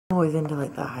always into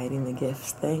like the hiding the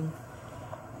gifts thing.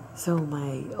 So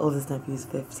my oldest nephew's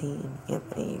 15,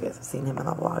 Anthony. You guys have seen him on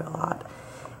the vlog a lot.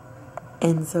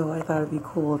 And so I thought it'd be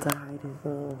cool to hide his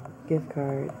little gift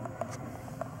card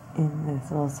in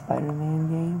this little Spider-Man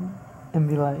game and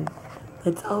be like,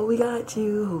 that's all we got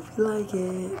you, hope you like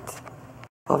it.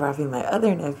 While wrapping my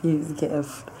other nephew's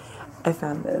gift, I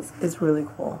found this. It's really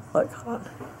cool. Look, hold on.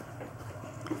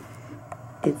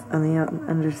 It's on the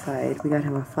underside. We got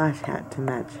him a flash hat to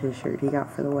match his shirt he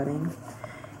got for the wedding.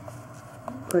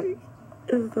 But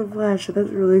it's the flash.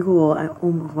 That's really cool. I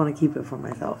almost want to keep it for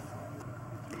myself.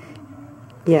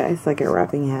 Yeah, it's like a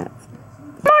wrapping hat.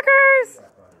 Smuckers!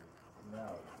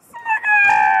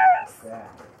 Smuckers!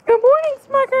 Good morning,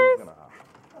 Smuckers!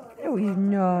 No, he's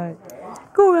not.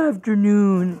 Good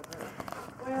afternoon.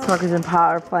 Smuckers and Pa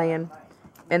are playing,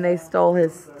 and they stole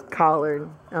his collar.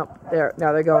 Oh, there.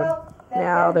 Now they're going.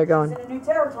 Now they're going.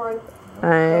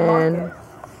 And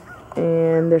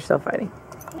they're still fighting.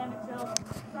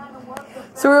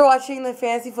 So we're watching the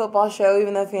fantasy football show,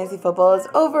 even though fantasy football is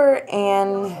over,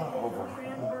 and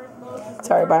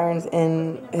sorry, Byron's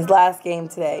in his last game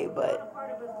today, but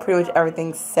pretty much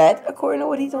everything's set according to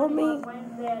what he told me,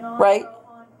 right?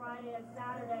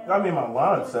 I mean, my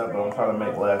line is set, but I'm trying to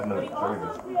make last minute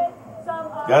changes.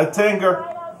 Gotta tinker.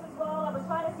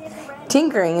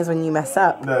 Tinkering is when you mess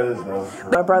up. That is though.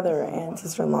 My brother and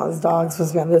sister-in-law's dog's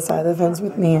supposed to be on this side of the fence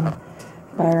with me and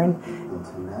Byron.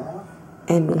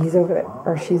 And he's over there,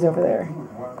 or she's over there.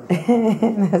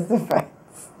 And that's the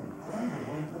fence.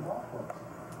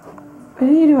 What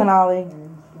are you doing, Ollie?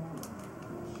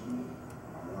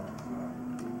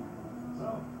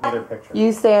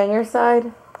 You stay on your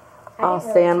side, I'll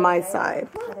stay on my side.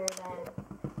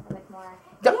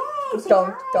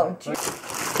 Don't you.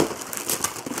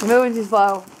 You're moving too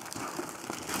slow.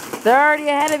 They're already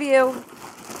ahead of you.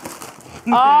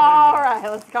 Alright,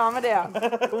 let's calm it down.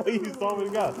 What you told me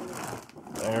to go.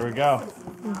 There we go.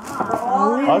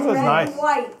 Oh, this is nice.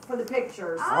 White for the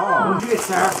pictures. Oh, you get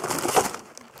Sarah.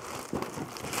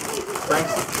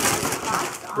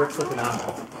 Rick's looking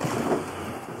out.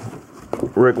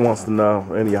 Rick wants to know,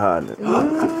 and he hiding it.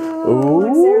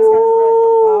 Ooh.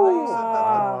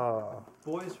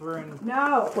 Boys were in.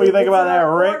 No. What do you think about that,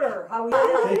 Rick?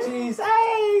 Hey, cheese.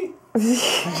 Hey!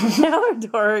 Y'all are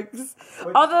dorks.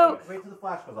 Although, wait till the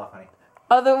flash goes off, honey.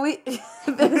 Although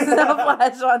there's no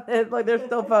flash on it, like they're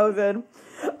still posing.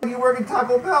 You work at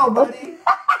Taco Bell, buddy.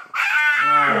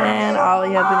 And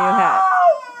Ollie has a new hat.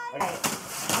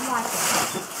 I'm watching.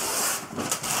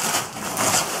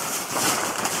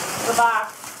 The box.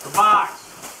 The box.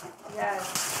 Yes.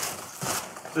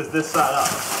 Is this side up?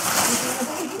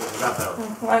 Got that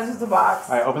one. Mine's just a box.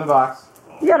 All right, open the box.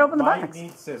 You gotta open the Might box.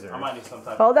 need scissors. I might need some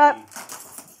type Hold of up.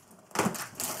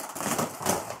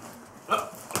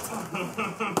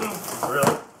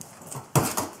 Really?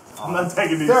 I'm not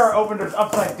taking these. Sarah opened it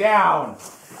upside down.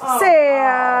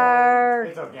 Sarah.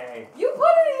 It's okay. You put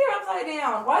it here upside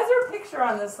down. Why is there a picture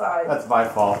on this side? That's my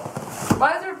fault.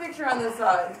 Why is there a picture on this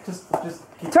side? Just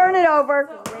keep Turn it over.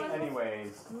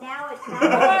 Anyways. Now it's What do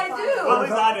I do? Well, at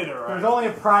least I did it There's right. only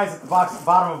a prize at the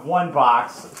bottom of one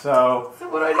box, so. So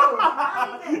what do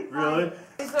I do? Really?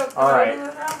 So, All right.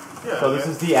 Yeah. So this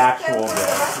is the actual So for the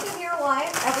gift. rest of your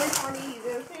life, every party you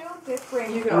go to, just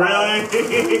bring You can Really?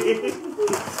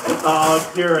 Oh,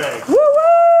 Keurig. Woo woo!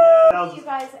 Yeah, If you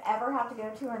guys ever have to go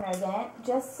to an event,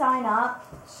 just sign up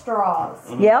straws.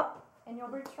 Yep. And you'll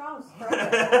bring straws.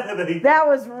 That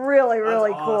was really,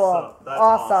 really That's cool. awesome. That's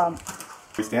Awesome. Are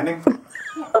we standing?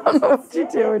 I don't know what you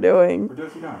two are doing. We're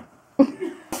doing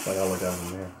Like I'll look out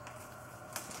in there.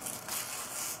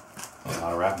 a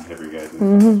lot of wrapping paper, you guys.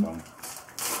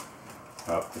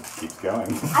 Oh, it keeps going.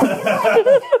 I feel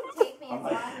like take me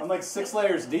I'm like 6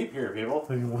 layers deep here, people.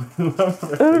 I don't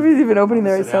know if he's even opening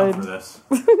the right Sit down side. for this.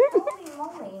 Holy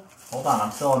moly. Hold on,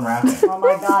 I'm still unwrapping. Oh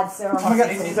my God, Sarah. Oh my God,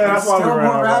 That's there's why we still ran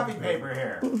more out of wrapping wrapping paper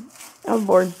here. I'm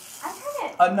bored. I'm trying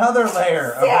to. Another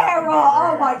layer of Sarah, wrapping paper oh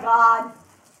here. my God.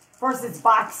 First it's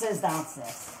boxes, now it's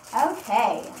this.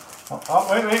 Okay. Oh,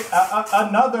 wait.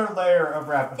 Another layer of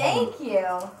wrapping paper. Thank you.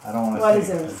 I don't want to What see is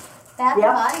it. this? That's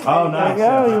Yep. body. Oh, There nice. you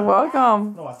go. You're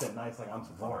welcome. No, I said nice like I'm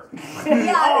support. Yeah,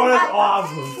 Oh, that's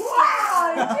awesome.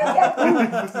 Wow, did you get I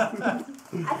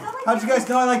feel like How'd you guys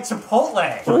know I like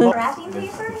Chipotle? wrapping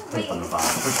paper? Wait, on the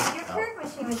bottom. your Keurig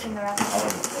machine was in the wrapping paper.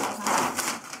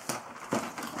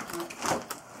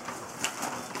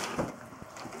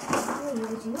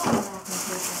 Would you want wrapping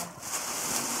paper?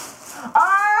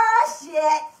 Oh,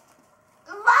 shit.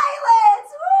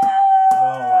 Violets! Woo! Oh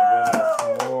my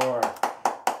goodness. More.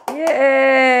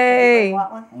 Yay!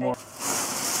 Want one? More.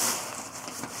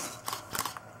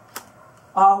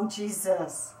 Oh,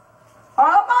 Jesus.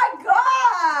 Oh my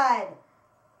God!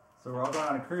 So we're all going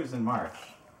on a cruise in March.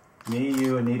 Me,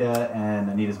 you, Anita, and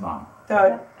Anita's mom.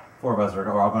 Good. 4 of us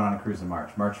are all going on a cruise in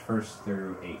March. March 1st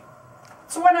through 8th.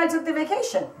 So when I took the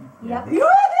vacation. Yep.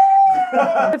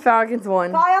 Woohoo! The Falcons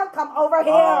won. Kyle, come over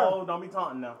here. Oh, don't be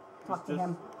taunting now. Talk to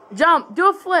him. Jump. Do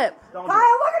a flip. Don't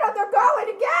Kyle, look at them. They're going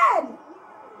again.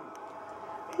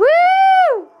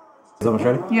 Woo! Is almost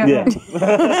ready? Yeah.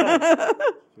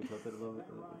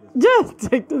 Just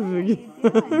take the video.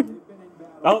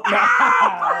 Oh,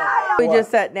 no. We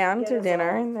just sat down to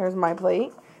dinner. There's my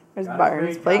plate. There's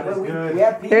Byron's plate. Good.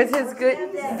 There's his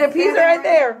good. The pizza right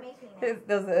there. This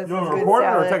You want to good record it or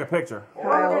salad. take a picture?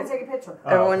 We're going to take a picture.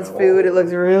 Everyone's food. It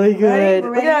looks really good.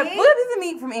 Look at that. Ready? Look at this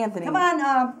meat from Anthony. Come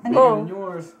on, Oh,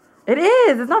 Yours. it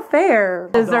is. It's not fair.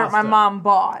 Dessert my Pasta. mom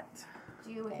bought.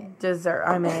 Do it. Dessert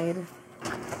I made.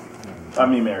 I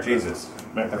mean, Mary. Jesus.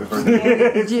 Happy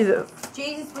birthday. Jesus.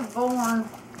 Jesus was born.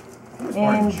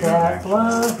 And that's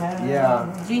what Yeah.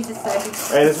 Jesus said he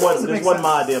Hey, this wasn't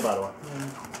my idea, by the way.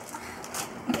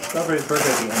 Celebrate his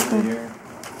birthday at the end of the year.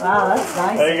 Wow, that's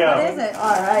nice. There you What go. is it?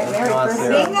 All right, Merry No, it's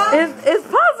Christmas. Sarah. It's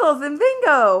puzzles and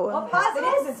bingo. What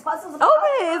puzzles? It's puzzles.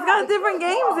 Open it. It's got different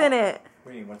games in it.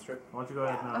 What do you need, one strip? Why don't you go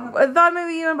ahead now? I thought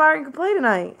maybe you and Byron could play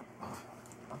tonight.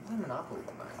 I'm playing Monopoly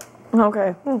tonight.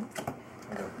 Okay.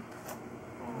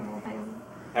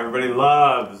 Everybody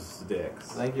loves dicks.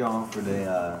 Thank you all for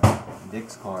the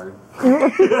Dick's card.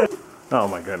 Oh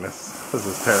my goodness. This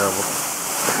is terrible.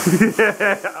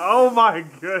 Oh my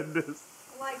goodness.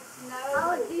 like snow.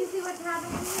 Oh, do you see what's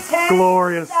happening here?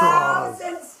 Glorious straws.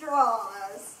 10,000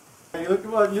 straws. You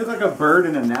look like a bird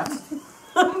in a nest.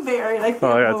 I'm buried. I can't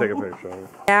Oh, I gotta take a move. picture of it.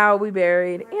 Now we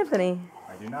buried Anthony.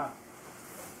 I do not.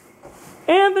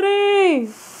 Anthony!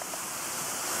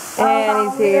 And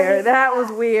he's here. That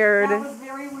was weird. That was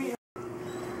very weird.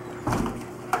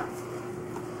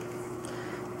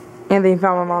 Anthony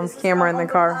found my mom's camera in the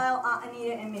Uncle car. Kyle,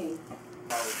 Anita, and me.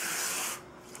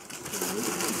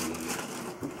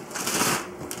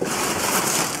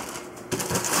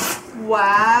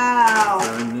 Wow.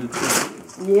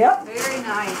 Yep. Very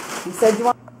nice. He said you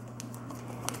want.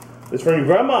 It's from your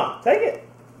grandma. Take it.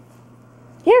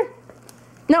 Here.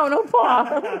 No, no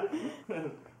paw.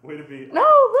 Way to be. No,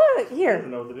 look. I Here.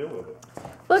 don't know what to do with it.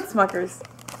 Look, Smuckers.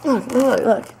 Look, look,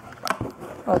 look.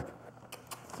 Look.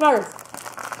 Smuckers.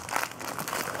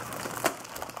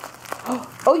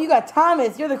 Oh, you got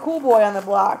Thomas. You're the cool boy on the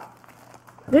block.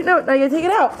 No, now you take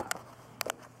it out.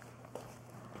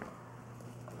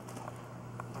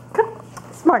 Come on.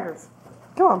 Smuckers.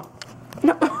 Come on.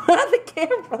 No, not the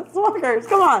camera. Smuckers.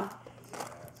 Come on.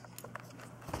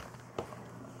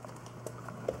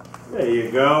 There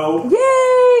you go.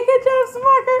 Yay! Good job,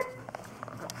 Smucker.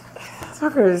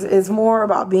 Smuckers is more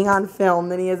about being on film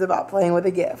than he is about playing with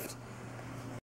a gift.